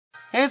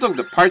Hey, welcome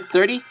to part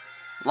 30.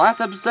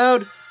 Last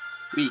episode,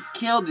 we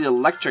killed the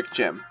electric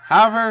gym.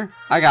 However,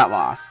 I got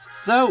lost.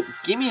 So,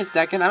 give me a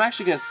second. I'm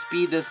actually going to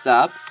speed this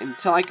up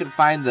until I can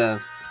find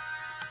the...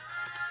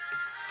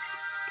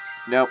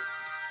 Nope.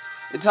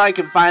 Until I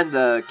can find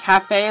the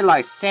Cafe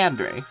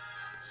Lysandre.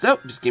 So,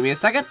 just give me a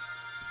second.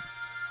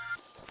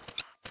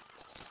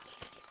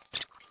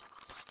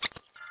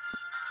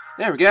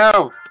 There we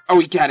go. Oh,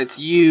 we got it. It's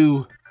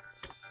you.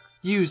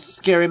 You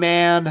scary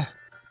man.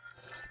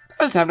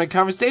 I was having a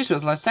conversation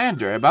with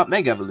Lysandre about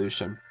Mega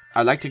Evolution.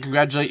 I'd like to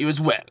congratulate you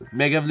as well.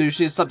 Mega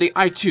Evolution is something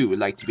I too would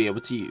like to be able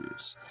to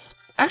use.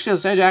 Actually,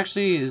 Lysandre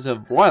is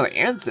of Royal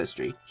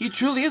Ancestry. He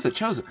truly is a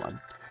chosen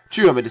one.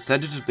 True, I'm a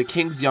descendant of the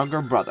king's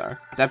younger brother.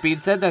 That being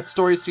said, that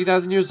story is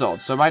 3,000 years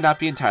old, so it might not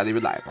be entirely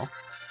reliable.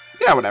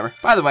 Yeah, whatever.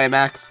 By the way,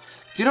 Max,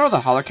 do you know where the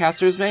Holo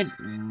Caster is made?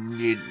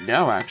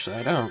 No, actually,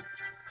 I don't.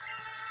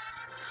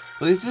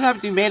 Well, this is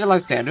happening to be made in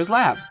Lysandre's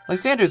lab.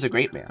 Lysandre is a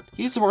great man.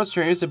 He supports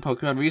trainers and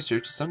Pokemon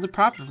research to some of the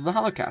profit from the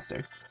Holo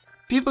Caster.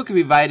 People can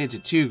be divided into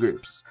two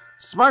groups.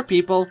 Smart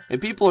people,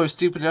 and people who are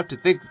stupid enough to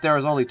think that there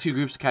is only two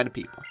groups of kind of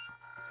people.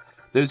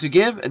 Those who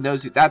give, and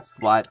those who... That's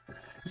what.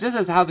 It's just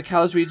as how the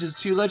Kalos region's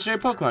two legendary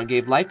Pokemon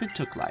gave life and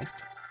took life.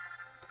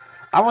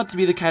 I want to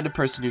be the kind of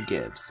person who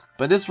gives.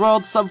 But in this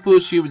world, some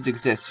foolish humans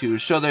exist who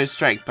show their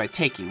strength by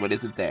taking what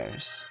isn't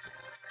theirs.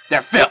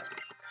 They're filth!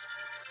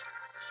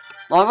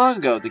 Long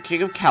ago, the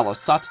king of Kalos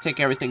sought to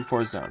take everything for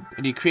his own,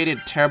 and he created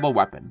a terrible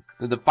weapon.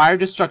 When the fire of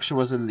destruction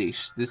was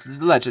unleashed, this is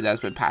the legend that has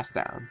been passed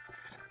down.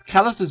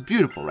 Kalos is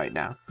beautiful right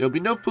now. There will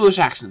be no foolish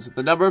actions if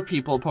the number of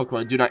people and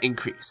Pokemon do not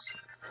increase.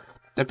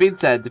 That being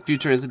said, the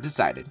future isn't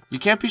decided. You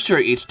can't be sure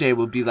each day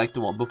will be like the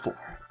one before.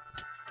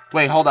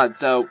 Wait, hold on,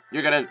 so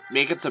you're gonna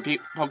make it so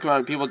Pokemon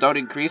and people don't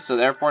increase, so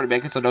therefore to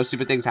make it so no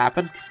stupid things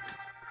happen?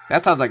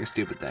 That sounds like a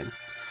stupid thing.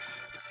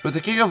 What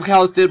the king of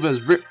Kalos did was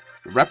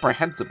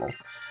reprehensible.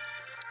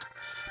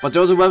 But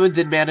those women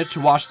did manage to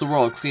wash the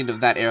world clean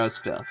of that era's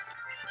filth.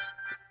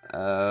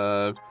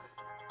 Oh,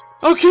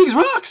 King's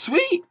Rock!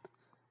 Sweet!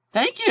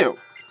 Thank you!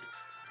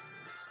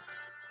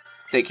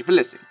 Thank you for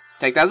listening.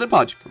 Take that as an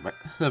apology for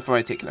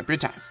my taking up your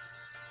time.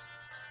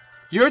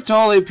 You're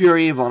totally pure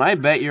evil, and I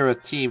bet you're a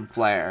team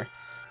flare.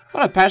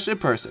 What a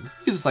passionate person.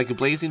 He's just like a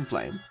blazing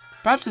flame.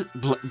 Perhaps his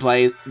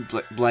blaze.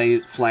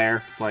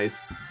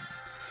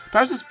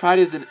 Perhaps his pride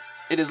in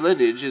his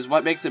lineage is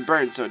what makes it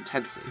burn so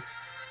intensely.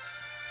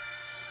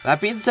 That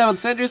being said, what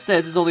Lysandre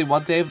says is only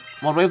one way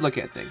of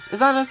looking at things. It's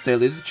not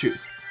necessarily the truth.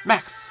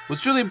 Max,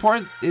 what's truly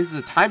important is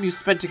the time you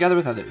spend together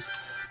with others.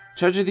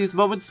 Treasure these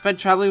moments spent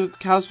traveling with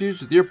Kalos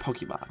regions with your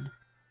Pokemon.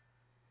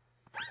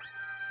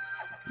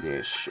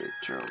 Yeah, sure,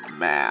 your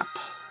map.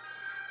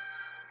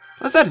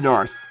 Let's head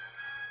north.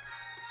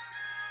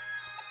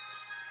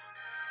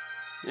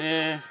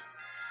 Yeah,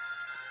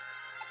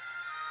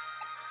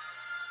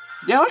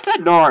 let's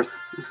head north.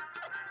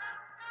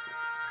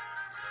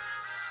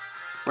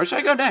 Where should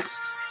I go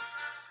next?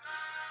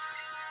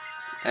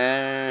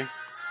 Thank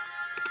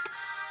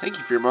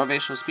you for your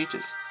motivational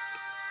speeches.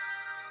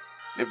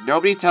 If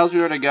nobody tells me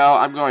where to go,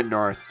 I'm going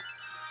north.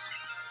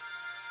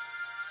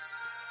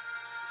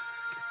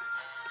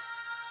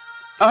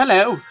 Oh,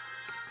 hello.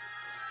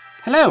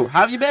 Hello,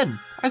 how have you been?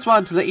 I just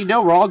wanted to let you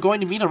know we're all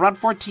going to meet on Route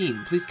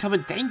 14. Please come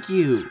and thank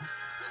you.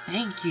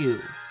 Thank you.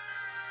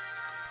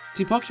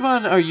 See,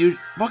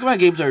 Pokemon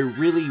games are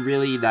really,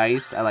 really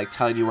nice. I like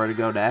telling you where to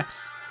go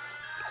next.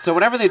 So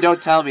whenever they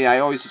don't tell me, I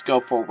always just go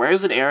for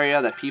where's an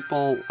area that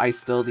people I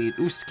still need.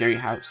 Ooh, scary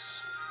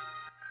house.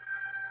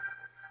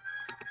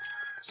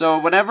 So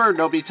whenever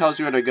nobody tells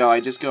me where to go, I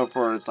just go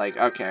for it's like,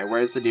 okay,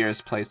 where's the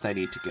nearest place I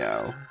need to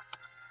go?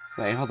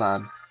 Wait, hold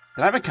on.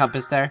 Did I have a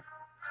compass there?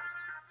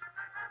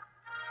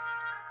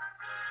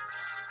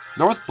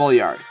 North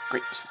Bullyard.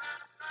 Great.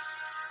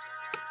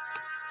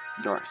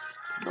 North.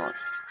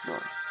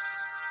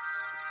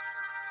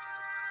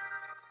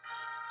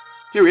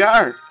 Here we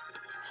are!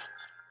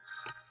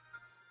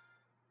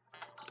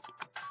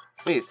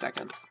 Wait a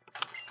second.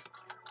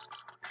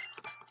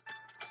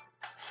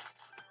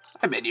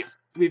 I've been here.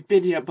 We've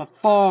been here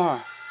before.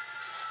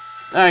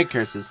 Alright,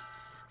 curses.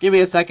 Give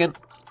me a second.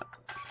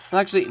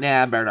 Actually,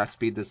 nah, I better not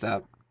speed this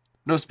up.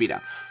 No speed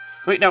up.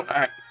 Wait, no,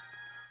 alright.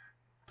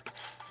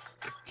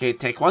 Okay,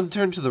 take one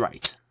turn to the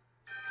right,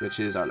 which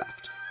is our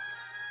left.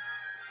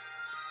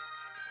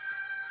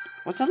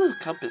 What's that little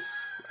compass?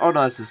 Oh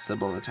no, this is a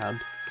symbol of the town.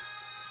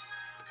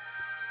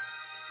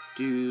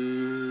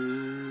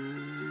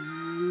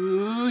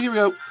 Here we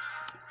go.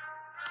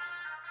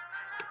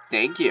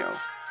 Thank you.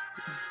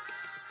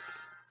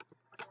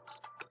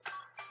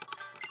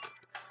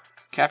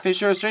 Cafe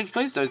sure a strange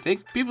place, don't you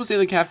think? People say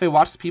the cafe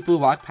watch the people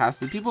who walk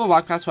past, and the people who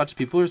walk past watch the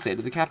people who say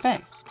to the cafe.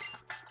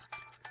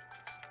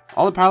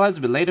 All the power lines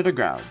have been laid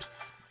underground.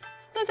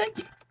 No, thank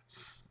you.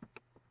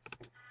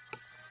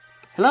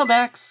 Hello,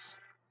 Max.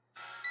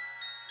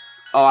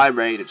 Oh, I'm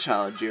ready to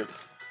challenge you.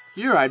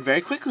 You ride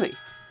very quickly.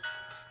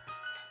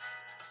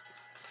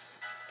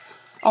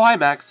 Oh, hi,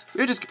 Max.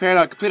 We were just comparing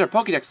how to complete our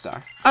Pokédex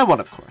star. I won,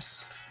 of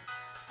course.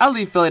 I'll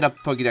leave filling up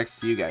Pokédex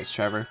to you guys,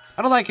 Trevor.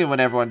 I don't like it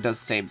when everyone does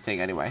the same thing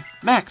anyway.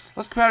 Max,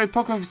 let's come out of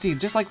Pokémon scene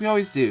just like we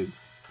always do.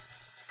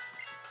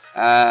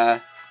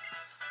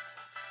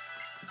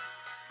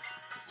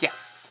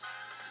 Yes.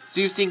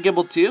 So you've seen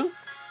Gimbal too?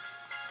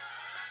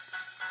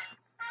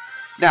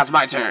 Now it's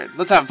my turn.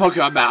 Let's have a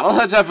Pokemon battle.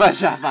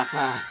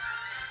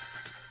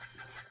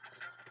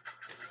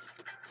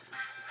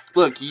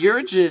 Look,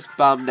 you're just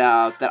bummed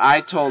out that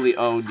I totally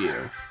own you.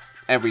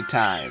 Every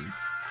time.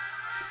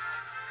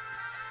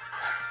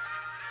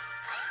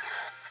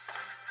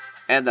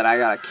 And that I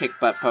got a kick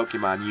butt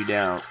Pokemon, you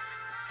don't.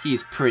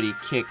 He's pretty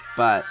kick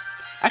butt.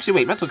 Actually,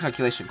 wait, mental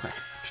calculation quick.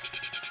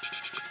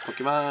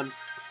 Pokemon.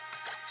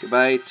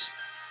 Goodbite.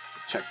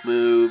 Check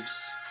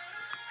moves.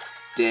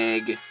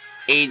 Dig.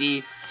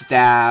 80.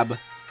 Stab.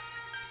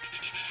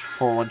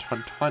 For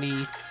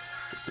 120.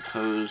 As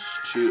opposed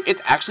to...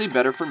 It's actually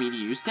better for me to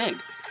use Dig.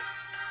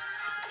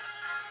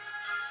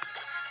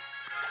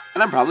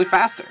 And I'm probably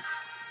faster.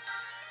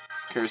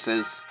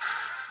 Curses.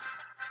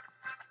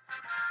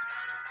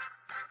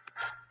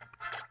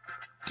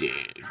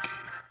 Dig.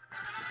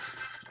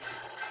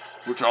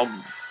 Which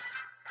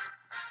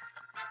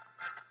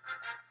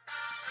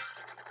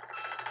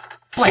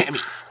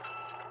Blammy!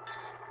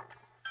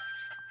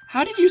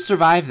 How did you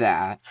survive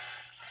that?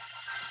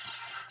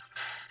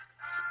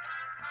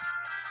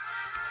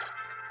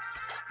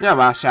 Yeah,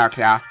 well,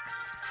 Sharkra.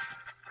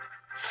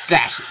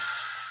 Slash it.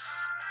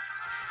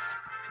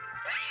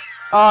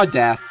 Oh,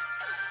 death.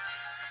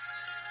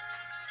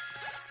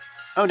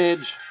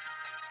 Ownage.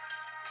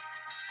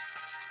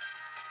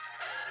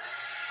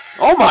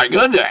 Oh my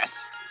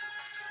goodness!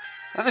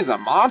 That thing's a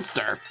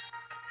monster.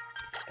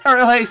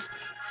 Release!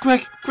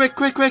 Quick, quick,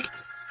 quick, quick!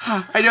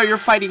 Ha, I know you're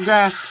fighting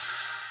grass.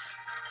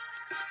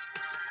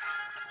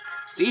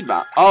 Seed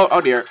bomb.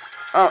 Oh dear.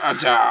 Oh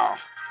no.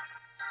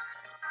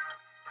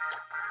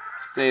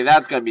 See,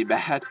 that's gonna be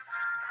bad.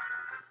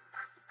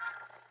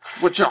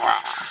 Whatcha?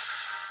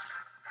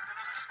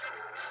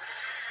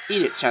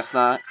 Eat it,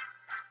 Chesnaught.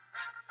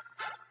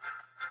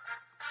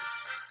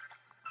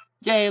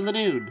 Yay,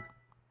 Lagoon.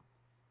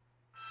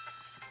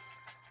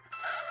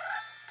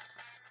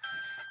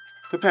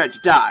 Prepare to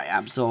die,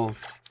 Absol.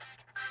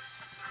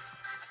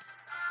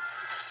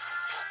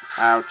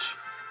 Ouch.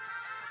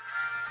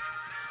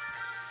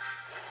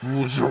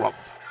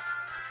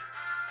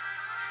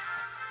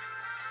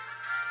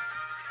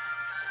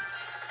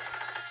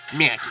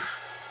 Smacky.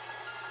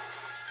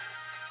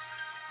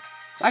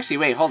 Actually,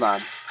 wait, hold on.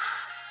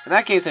 In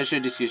that case, I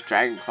should just use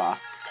Dragon Claw.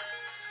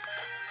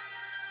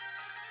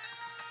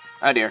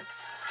 Oh dear.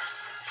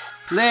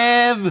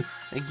 Live!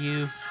 Thank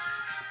you.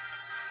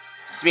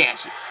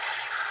 Smash it.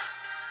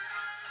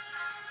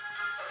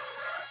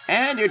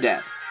 And you're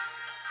dead.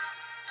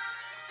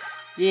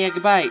 Yeah,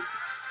 goodbye.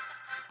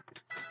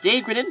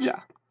 Yay,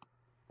 Greninja.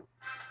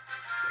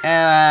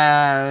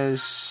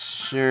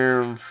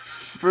 Sure.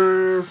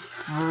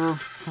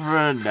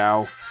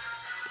 No.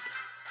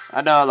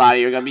 I know a lot of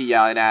you are gonna be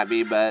yelling at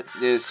me, but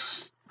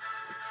this.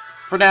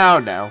 For now,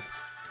 no.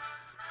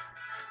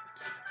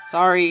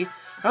 Sorry.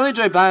 I really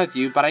enjoy playing with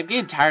you, but I'm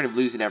getting tired of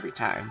losing every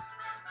time.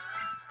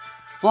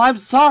 Well, I'm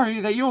sorry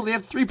that you only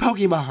have 3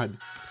 Pokemon.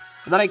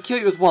 And that I kill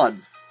you with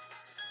 1.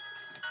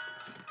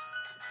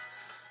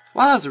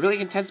 Wow, that was a really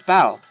intense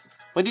battle.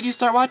 When did you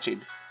start watching?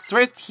 So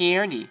where's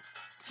Tierny?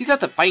 He's at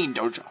the fighting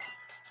dojo.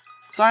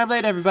 Sorry I'm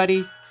late,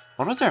 everybody.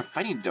 When was our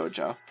fighting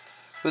dojo?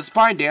 With the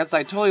sparring dance,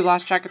 I totally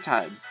lost track of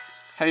time.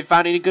 Have you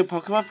found any good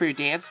Pokemon for your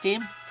dance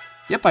team?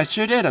 Yep, I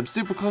sure did. I'm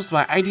super close to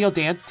my ideal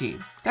dance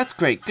team. That's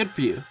great. Good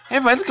for you. Hey,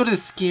 everybody, let's go to the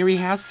scary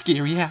house.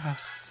 Scary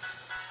house.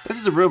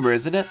 This is a rumor,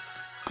 isn't it?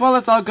 Come on,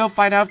 let's all go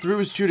find out if the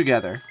rumor's true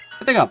together.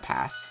 I think I'll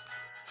pass.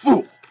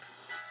 Fool!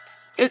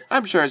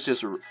 I'm sure it's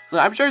just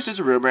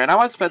a rumor, and I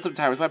want to spend some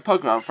time with my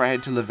Pokemon before I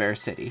head to Laver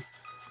City.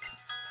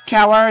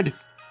 Coward!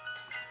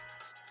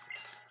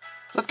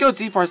 Let's go and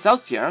see for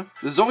ourselves here.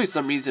 There's always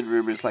some reason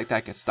rumors like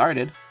that get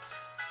started.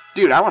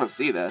 Dude, I want to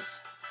see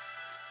this.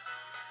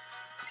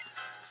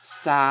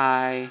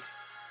 Sigh.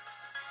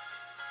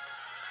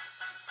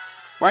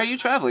 Why are you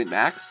traveling,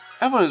 Max?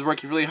 Everyone is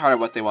working really hard at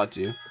what they want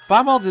to do. But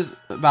I'm all just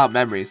about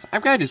memories.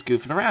 I'm kinda just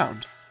goofing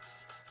around.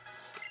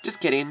 Just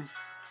kidding.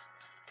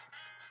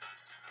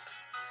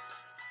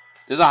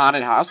 There's a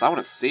haunted house. I want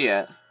to see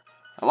it.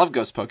 I love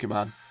ghost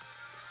Pokemon.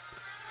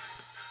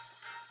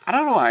 I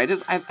don't know why.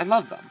 I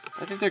love them.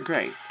 I think they're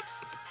great.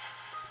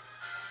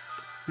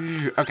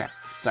 Okay.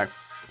 Sorry.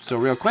 So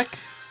real quick.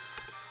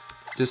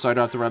 Just so I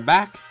don't have to run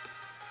back.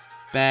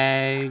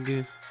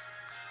 Bag.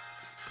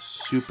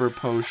 Super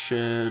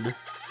potion.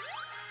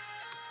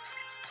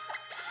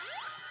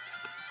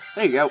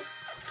 There you go.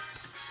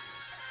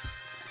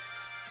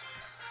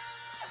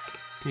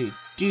 Okay.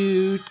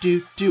 Do.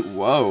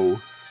 Whoa.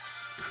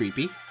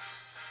 Creepy.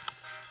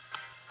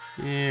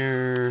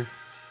 There.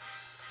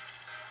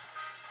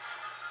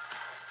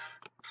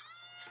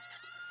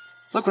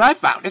 Look what I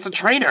found! It's a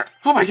trainer!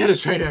 Oh my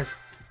goodness, trainer!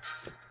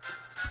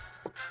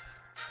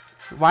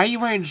 Why are you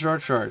wearing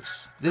short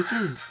shorts? This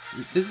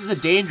is a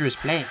dangerous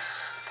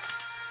place.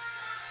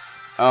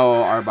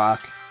 Oh, Arbok.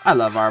 I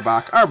love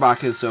Arbok.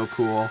 Arbok is so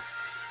cool.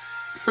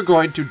 We're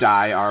going to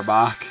die,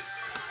 Arbok.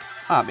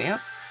 Aw, man.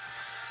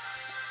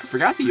 I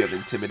forgot that you have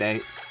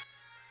Intimidate.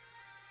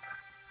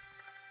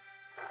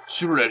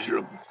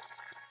 Treasure.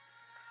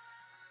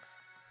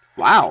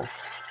 Wow.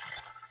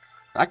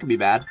 That could be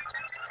bad.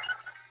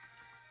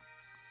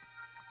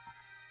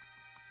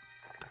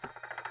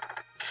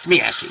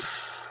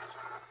 Smashy.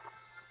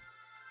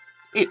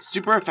 It's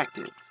super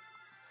effective.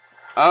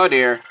 Oh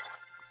dear.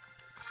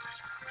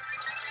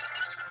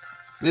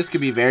 This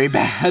could be very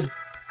bad.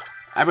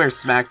 I better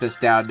smack this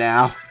down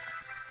now.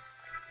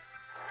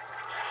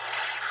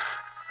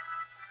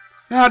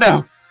 Oh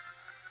no!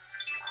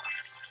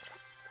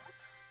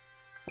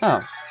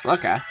 Oh,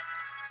 okay.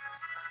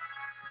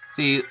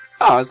 See,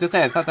 oh, I was gonna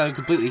say, I thought that would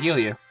completely heal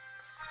you.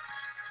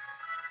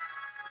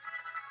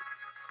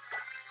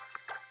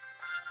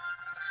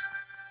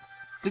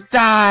 Just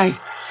die!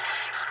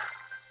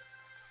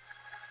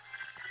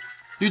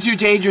 You're too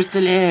dangerous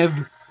to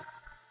live!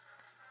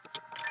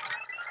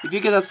 If you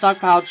get that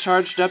stockpile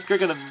charged up, you're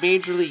gonna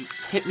majorly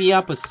hit me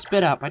up with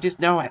spit up. I just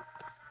know it.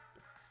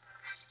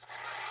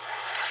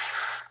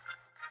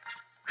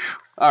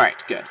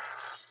 Alright, good.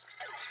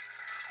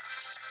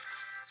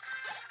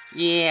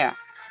 Yeah.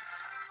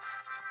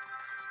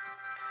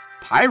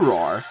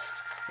 Pyroar?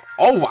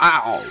 Oh,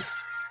 wow.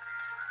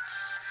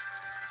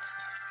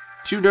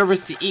 Too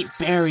nervous to eat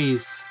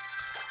berries.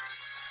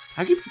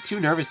 How can you be too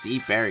nervous to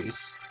eat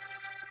berries?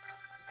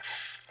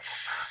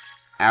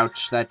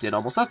 Ouch, that did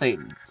almost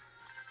nothing.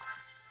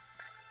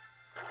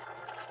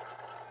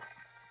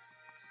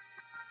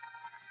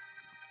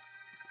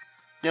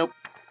 Nope.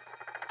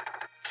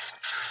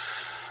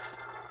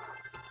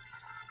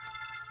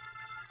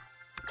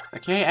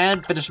 Okay,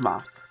 and finish him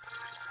off.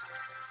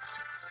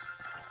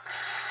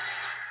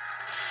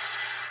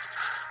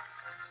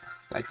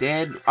 I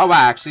did. Oh, I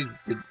actually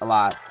did a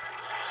lot.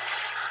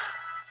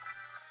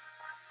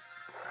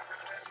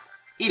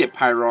 Eat it,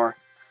 Pyroar.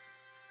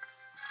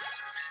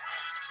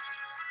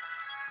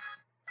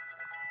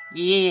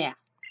 Yeah.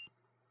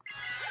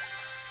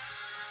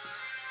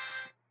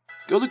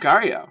 Go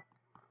Lucario.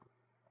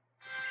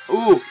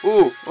 Ooh,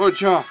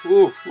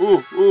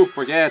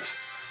 forget.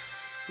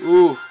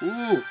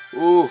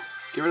 Ooh.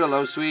 Give it a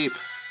low sweep. I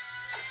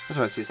just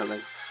want to see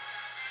something.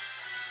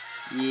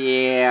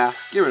 Yeah,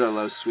 give it a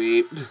low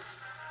sweep.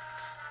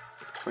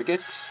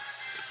 Forget.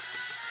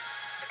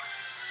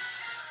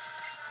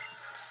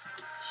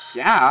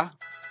 Yeah,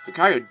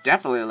 Lucario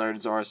definitely learned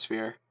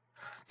Zorosphere.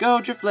 Go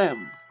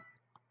Drifblim.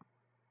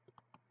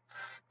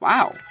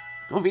 Wow,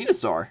 no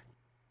Venusaur.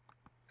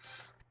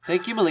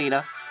 Thank you,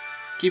 Melina.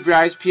 Keep your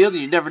eyes peeled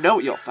and you never know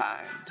what you'll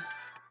find.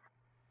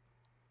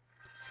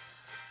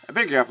 I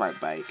better get off my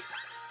bike.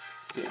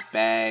 Get a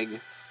bag.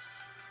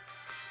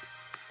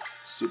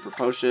 Super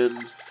potion.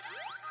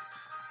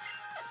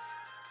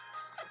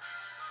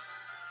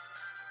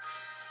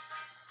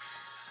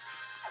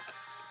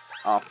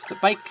 Off the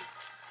bike.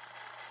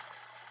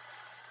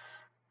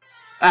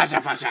 It's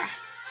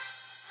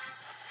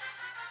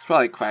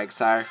probably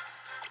Quagsire.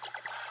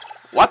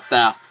 What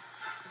the?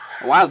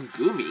 A wild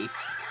Goomy?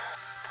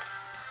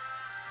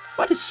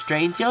 What a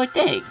strange little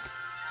thing.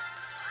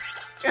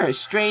 You're a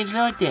strange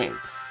little thing.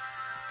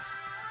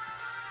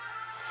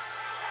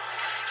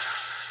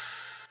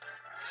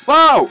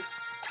 Whoa!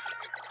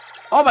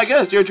 Oh my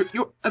goodness,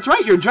 that's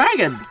right, you're a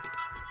dragon!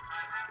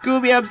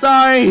 Goomy, I'm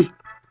sorry!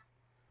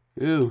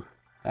 Ooh,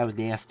 that was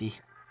nasty.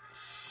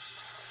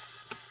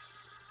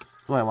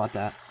 Oh, I want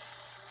that.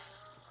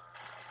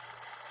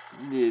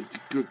 It's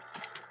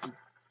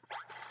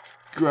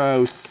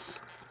gross.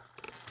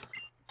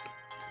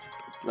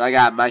 I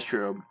got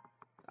mushroom.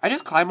 I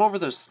just climb over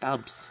those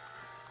stumps.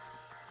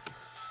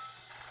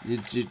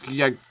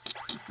 You're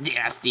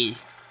nasty.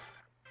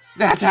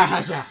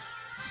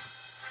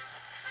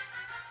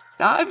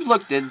 Now I've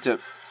looked into...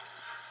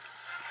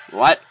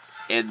 What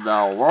in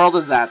the world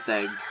is that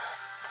thing?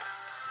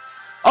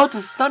 Oh, it's a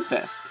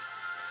Stunfisk.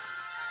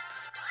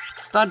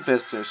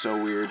 Stunfisks are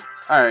so weird.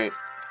 Alright.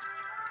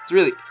 It's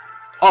really...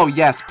 Oh,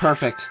 yes,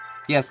 perfect.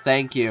 Yes,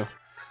 thank you.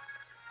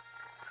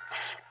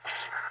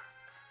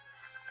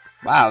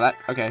 Wow, that...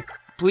 Okay.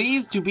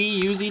 Please to be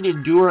using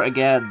Endure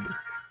again.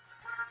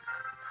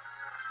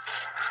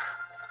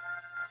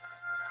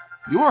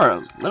 You are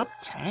a little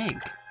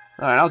tank.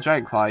 Alright, I'll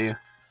Dragon Claw you.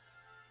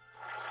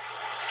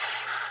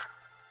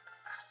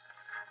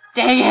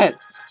 Dang it!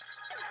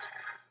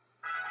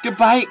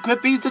 Goodbye,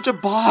 quit being such a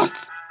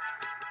boss!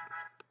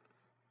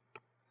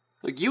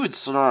 Like you and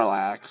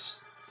Snorlax.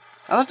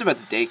 I left him at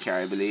the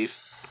daycare, I believe.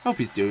 Hope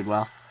he's doing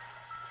well.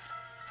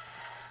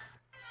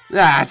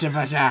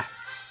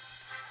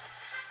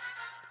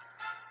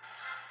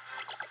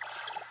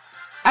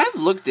 I've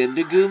looked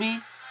into Goomy.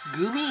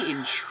 Goomy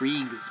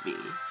intrigues me.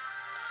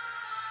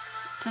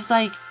 It's just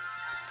like,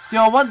 you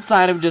know, on one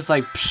side I'm just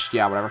like, psh,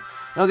 yeah, whatever.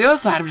 And on the other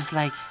side I'm just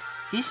like,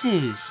 this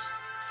is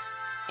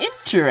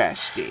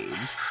interesting.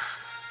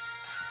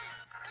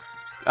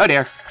 Oh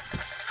dear.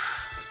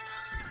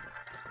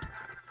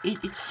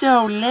 It's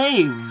so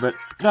lame, but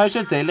no, I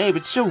should say lame.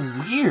 It's so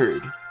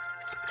weird.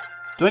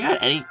 Do I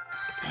got any?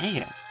 Dang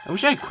it. I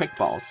wish I had quick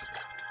balls.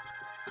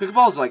 Quick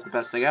balls are like the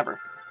best thing ever.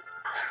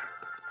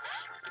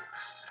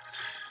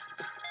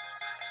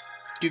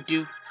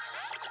 Doo-doo.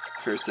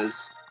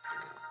 Curses.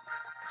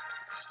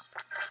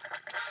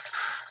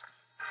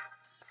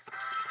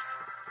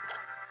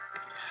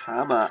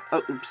 Come on.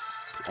 Oh,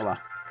 oops. Oh well.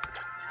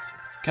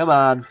 Come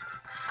on.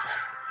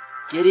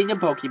 Get in the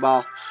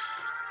Pokeball.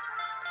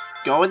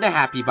 Go in the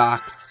happy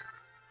box.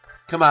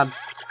 Come on.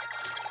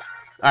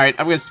 Alright,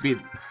 I'm gonna speed.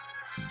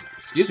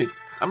 Excuse me.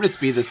 I'm gonna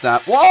speed this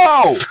up.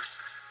 Whoa!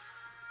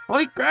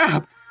 Holy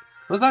crap!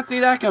 Let's not see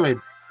that coming.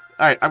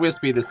 Alright, I'm gonna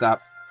speed this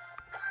up.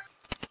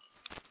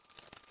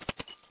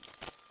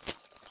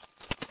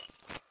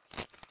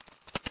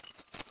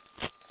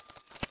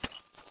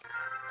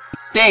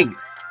 Dang!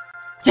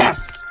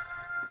 Yes!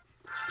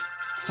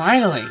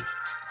 Finally!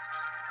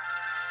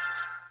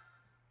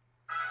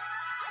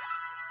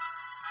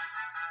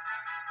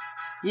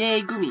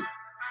 Yay, Gumi!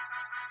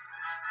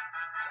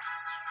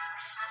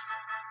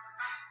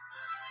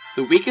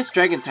 The weakest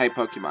dragon-type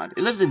Pokemon. It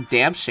lives in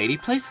damp, shady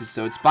places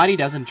so its body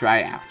doesn't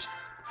dry out.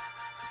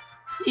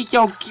 He's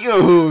so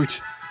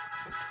cute!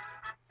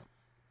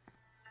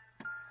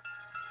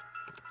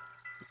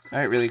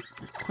 Alright, really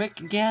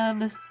quick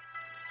again.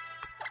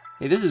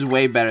 Hey, this is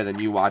way better than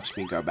you watched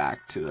me go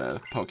back to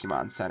the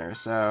Pokemon Center,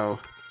 so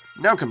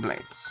no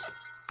complaints.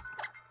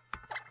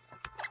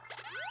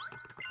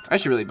 I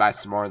should really buy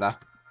some more, though.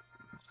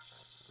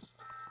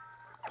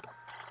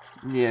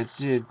 Yeah,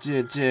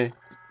 to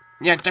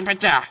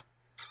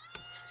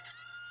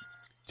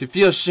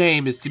feel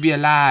shame is to be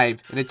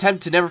alive. In an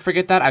attempt to never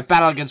forget that, I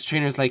battle against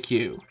trainers like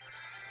you.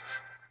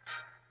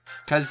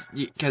 Cause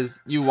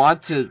you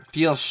want to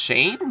feel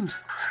shamed?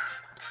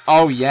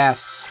 Oh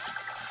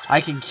yes. I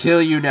can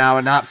kill you now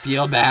and not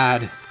feel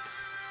bad.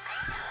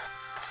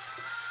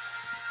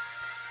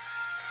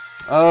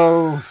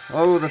 Oh,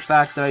 the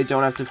fact that I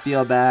don't have to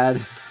feel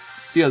bad.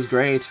 Feels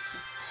great.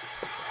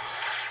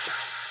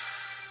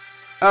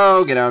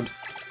 Oh, get out.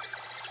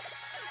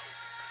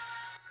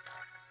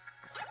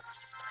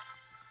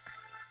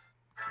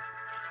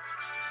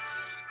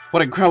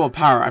 What incredible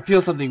power. I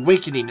feel something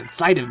awakening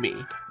inside of me.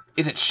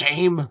 Is it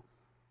shame?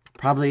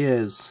 Probably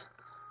is.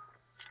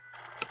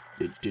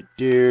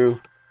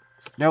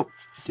 Nope.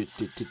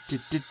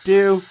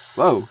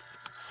 Whoa.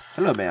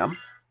 Hello, ma'am.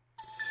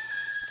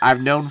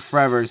 I've known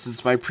forever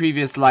since my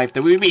previous life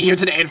that we would meet here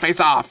today and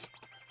face off.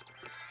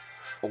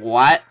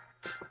 What?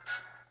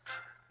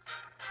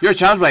 You're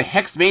challenged by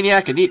Hex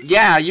Maniac and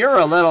yeah, you're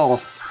a little...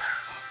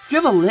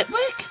 You have a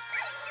Litwick?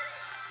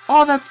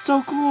 Oh, that's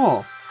so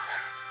cool.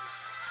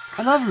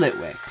 I love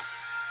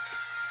Litwicks.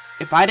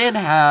 If I didn't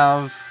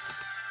have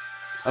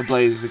a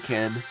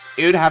Blaziken,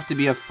 it would have to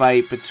be a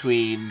fight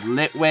between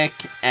Litwick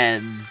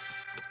and...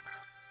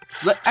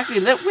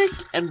 Actually,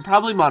 Litwick and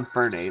probably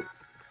Monfernape.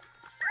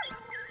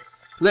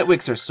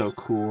 Litwicks are so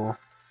cool.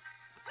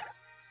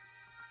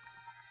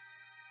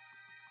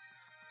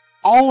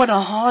 Oh, and a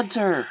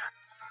Haunter!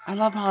 I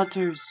love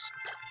Haunters.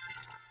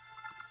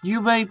 You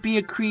might be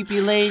a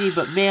creepy lady,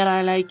 but man,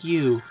 I like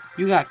you.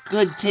 You got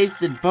good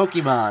taste in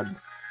Pokemon.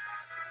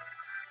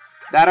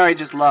 That or I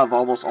just love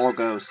almost all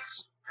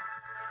ghosts.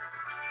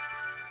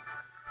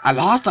 I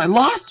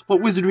lost?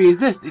 What wizardry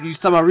is this? Did you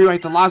somehow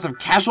rewrite the laws of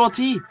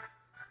casualty?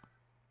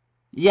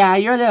 Yeah,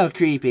 you're a little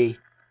creepy.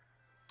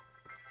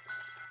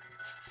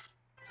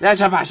 Yo,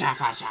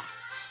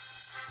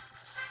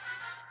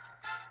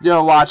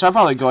 watch, I'm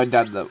probably going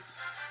down the...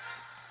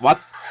 What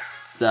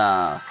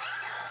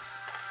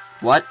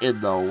in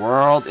the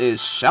world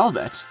is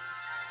Shelmet?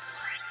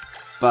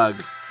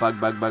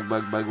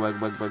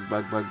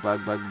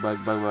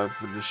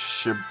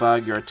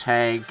 Bug, your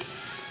tank.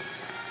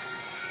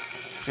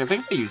 I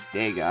think if I use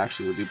Dig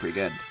actually would be pretty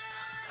good.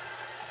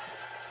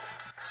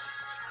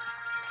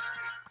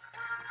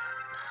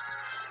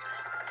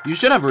 You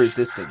should have a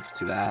resistance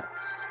to that.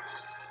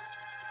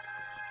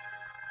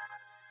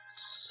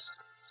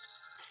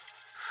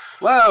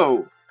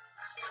 Whoa!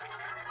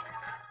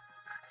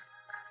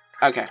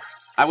 Okay,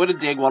 I'm gonna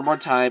dig one more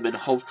time and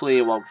hopefully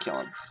it won't kill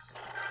him.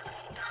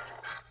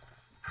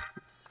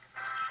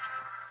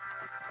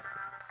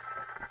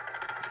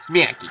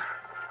 Smacky.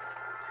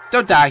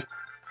 Don't die.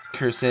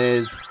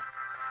 Curses.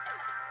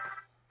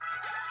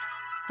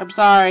 I'm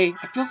sorry.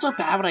 I feel so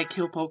bad when I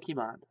kill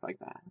Pokemon like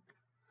that.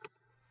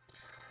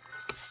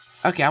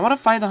 Okay, I want to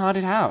find the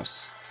haunted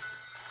house.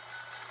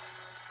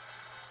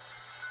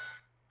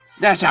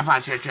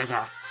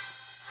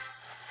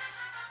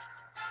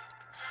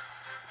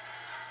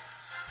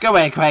 Go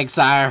away,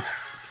 Quagsire.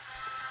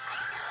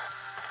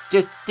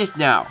 Just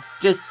no.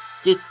 Just.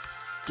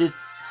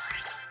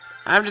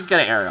 I'm just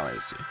gonna aerial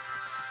ace you.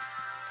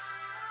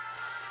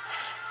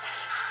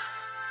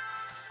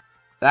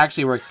 That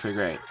actually worked pretty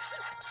great.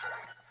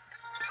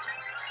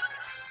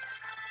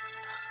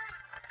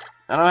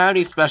 I don't have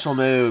any special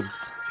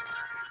moves.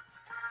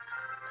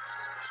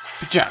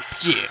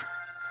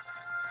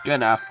 Good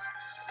enough.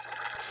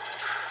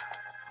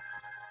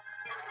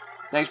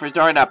 Thanks for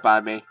throwing up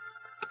on me.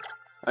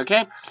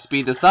 Okay,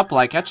 speed this up while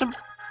I catch him.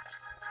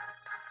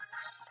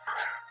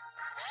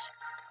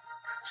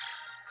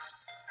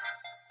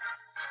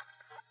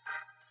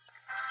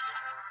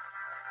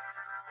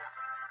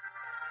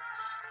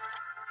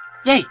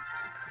 Yay!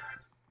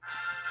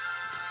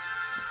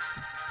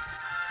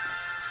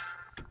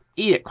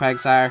 Eat it,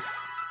 Quagsire.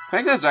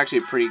 Quagsire's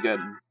actually pretty good.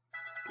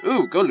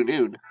 Ooh, go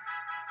Lagoon.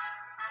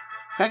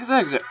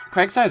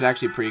 Quagsire's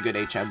actually pretty good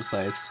HM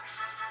slaves.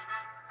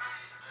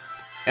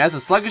 It has a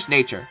sluggish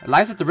nature. It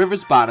lies at the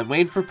river's bottom,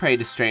 waiting for prey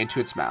to stray into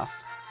its mouth.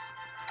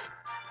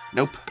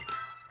 Nope.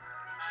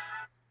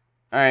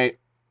 Alright.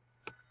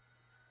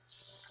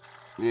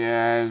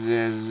 Yeah.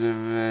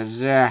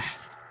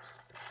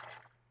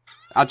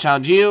 I'll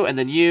challenge you, and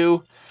then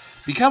you.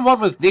 Become one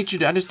with nature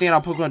to understand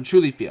how Pokemon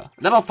truly feel.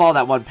 And then I'll follow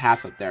that one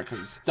path up there,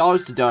 because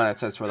Dollars to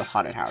Donuts, that's where the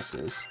haunted house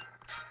is.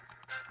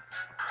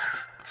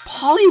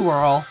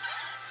 Poliwhirl.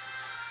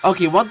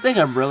 Okay, one thing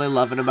I'm really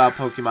loving about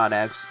Pokemon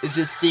X is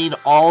just seeing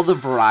all the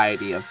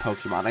variety of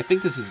Pokemon. I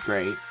think this is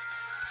great.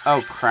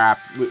 Oh, crap.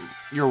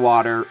 Your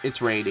water.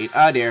 It's raining.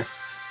 Oh, dear.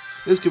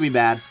 This could be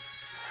bad.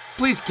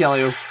 Please kill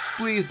you.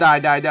 Please die,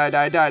 die, die,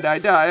 die, die, die,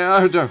 die.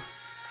 Oh, no.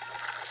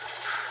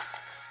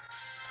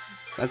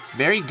 That's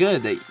very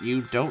good that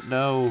you don't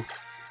know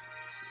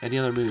any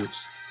other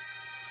moves.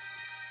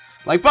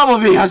 Like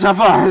Bumblebee.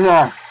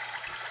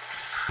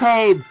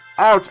 Pain.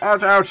 Ouch,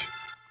 ouch, ouch.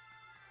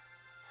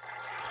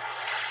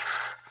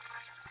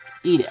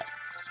 Eat it.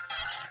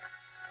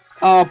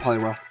 Oh,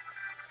 Poliwhirl.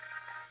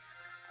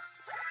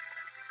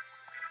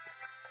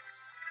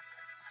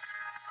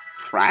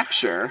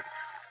 Fracture?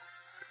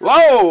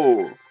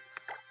 Whoa!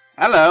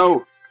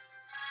 Hello.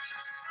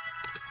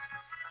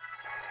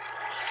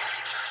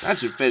 That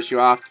should finish you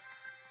off.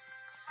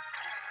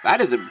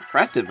 That is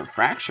impressive, a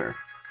fracture.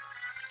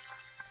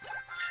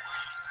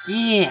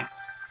 Yeah.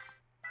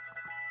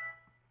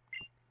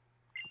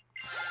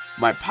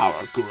 My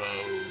power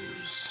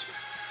grows.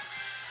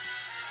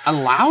 A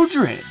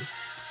Loudred.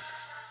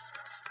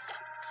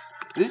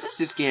 This is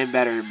just getting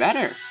better and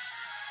better.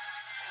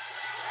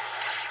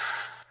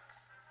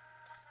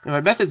 And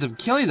my methods of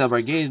killing them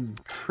are getting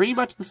pretty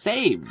much the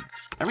same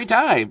every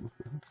time.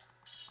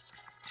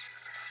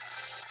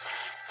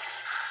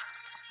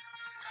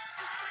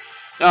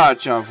 Oh,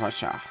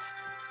 Chowacha.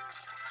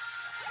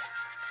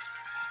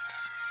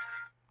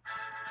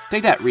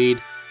 Take that, Reed.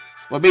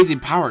 What amazing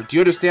power. Do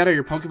you understand how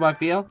your Pokemon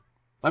feel?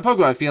 My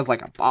Pokemon feels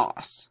like a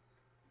boss.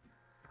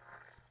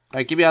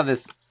 Alright, get me out of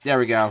this. There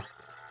we go.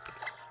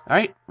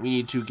 Alright, we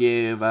need to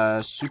give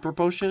a super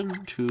potion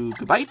to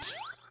Goodbite.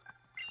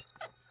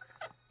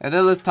 And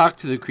then let's talk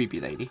to the creepy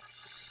lady.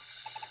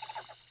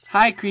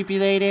 Hi, creepy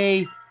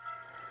lady.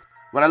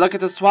 When I look at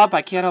the swamp,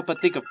 I can't help but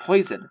think of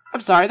poison.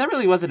 I'm sorry, that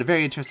really wasn't a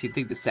very interesting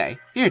thing to say.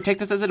 Here, take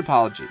this as an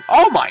apology.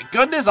 Oh my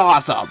goodness,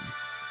 awesome!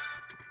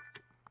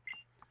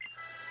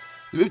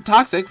 The move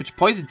Toxic, which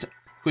poison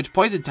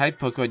type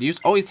Pokemon use,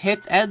 always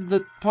hits, and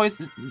the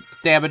poison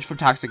damage from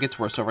Toxic gets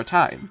worse over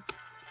time.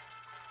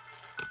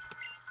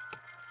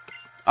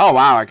 Oh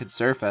wow, I could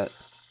surf it.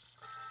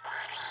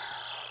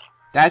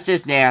 That's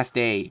just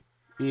nasty.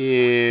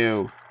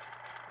 Ew.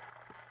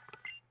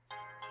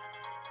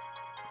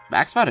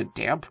 Max found a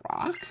damp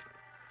rock?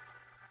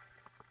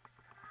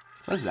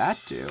 What does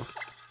that do?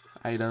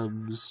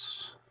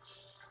 Items.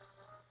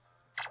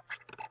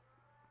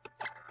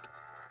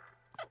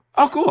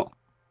 Oh, cool.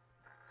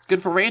 It's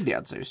good for rain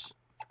dancers.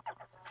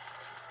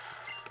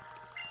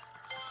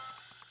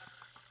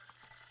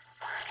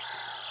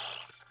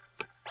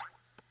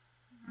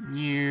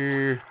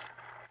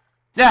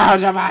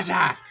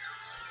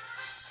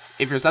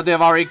 If you're something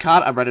I've already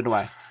caught, I'm running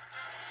away.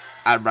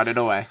 I'm running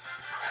away.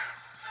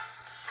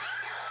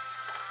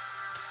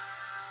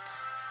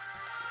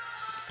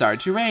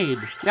 Started to rain.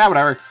 Yeah,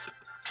 whatever.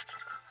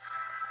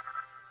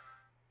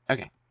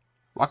 Okay.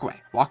 Walk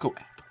away. Walk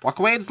away. Walk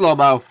away in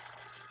slow-mo.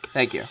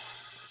 Thank you.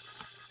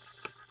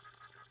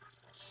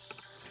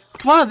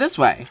 Come on, this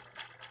way.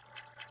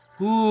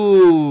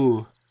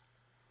 Ooh.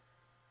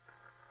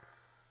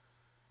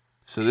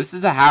 So this is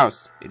the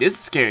house. It is a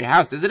scary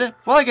house, isn't it?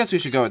 Well, I guess we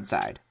should go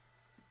inside.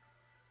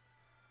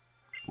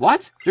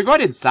 What? You're going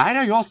inside?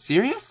 Are you all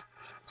serious?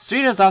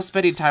 Serena's off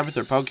spending time with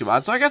her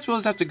Pokemon, so I guess we'll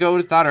just have to go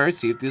without her and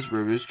see if this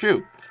rumor is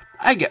true.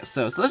 I guess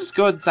so. So let's just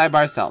go inside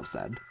by ourselves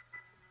then.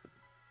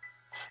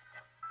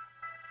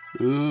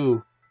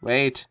 Ooh,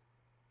 wait.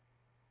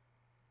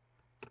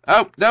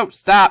 Oh, no,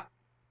 stop.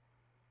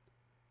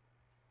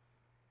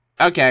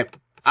 Okay,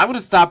 I'm going to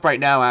stop right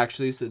now,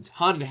 actually, since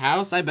Haunted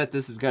House, I bet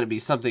this is going to be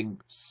something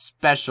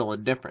special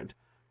and different.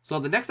 So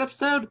in the next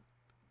episode,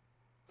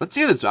 let's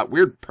see who this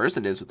weird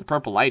person is with the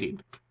purple lighting.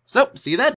 So, see you then.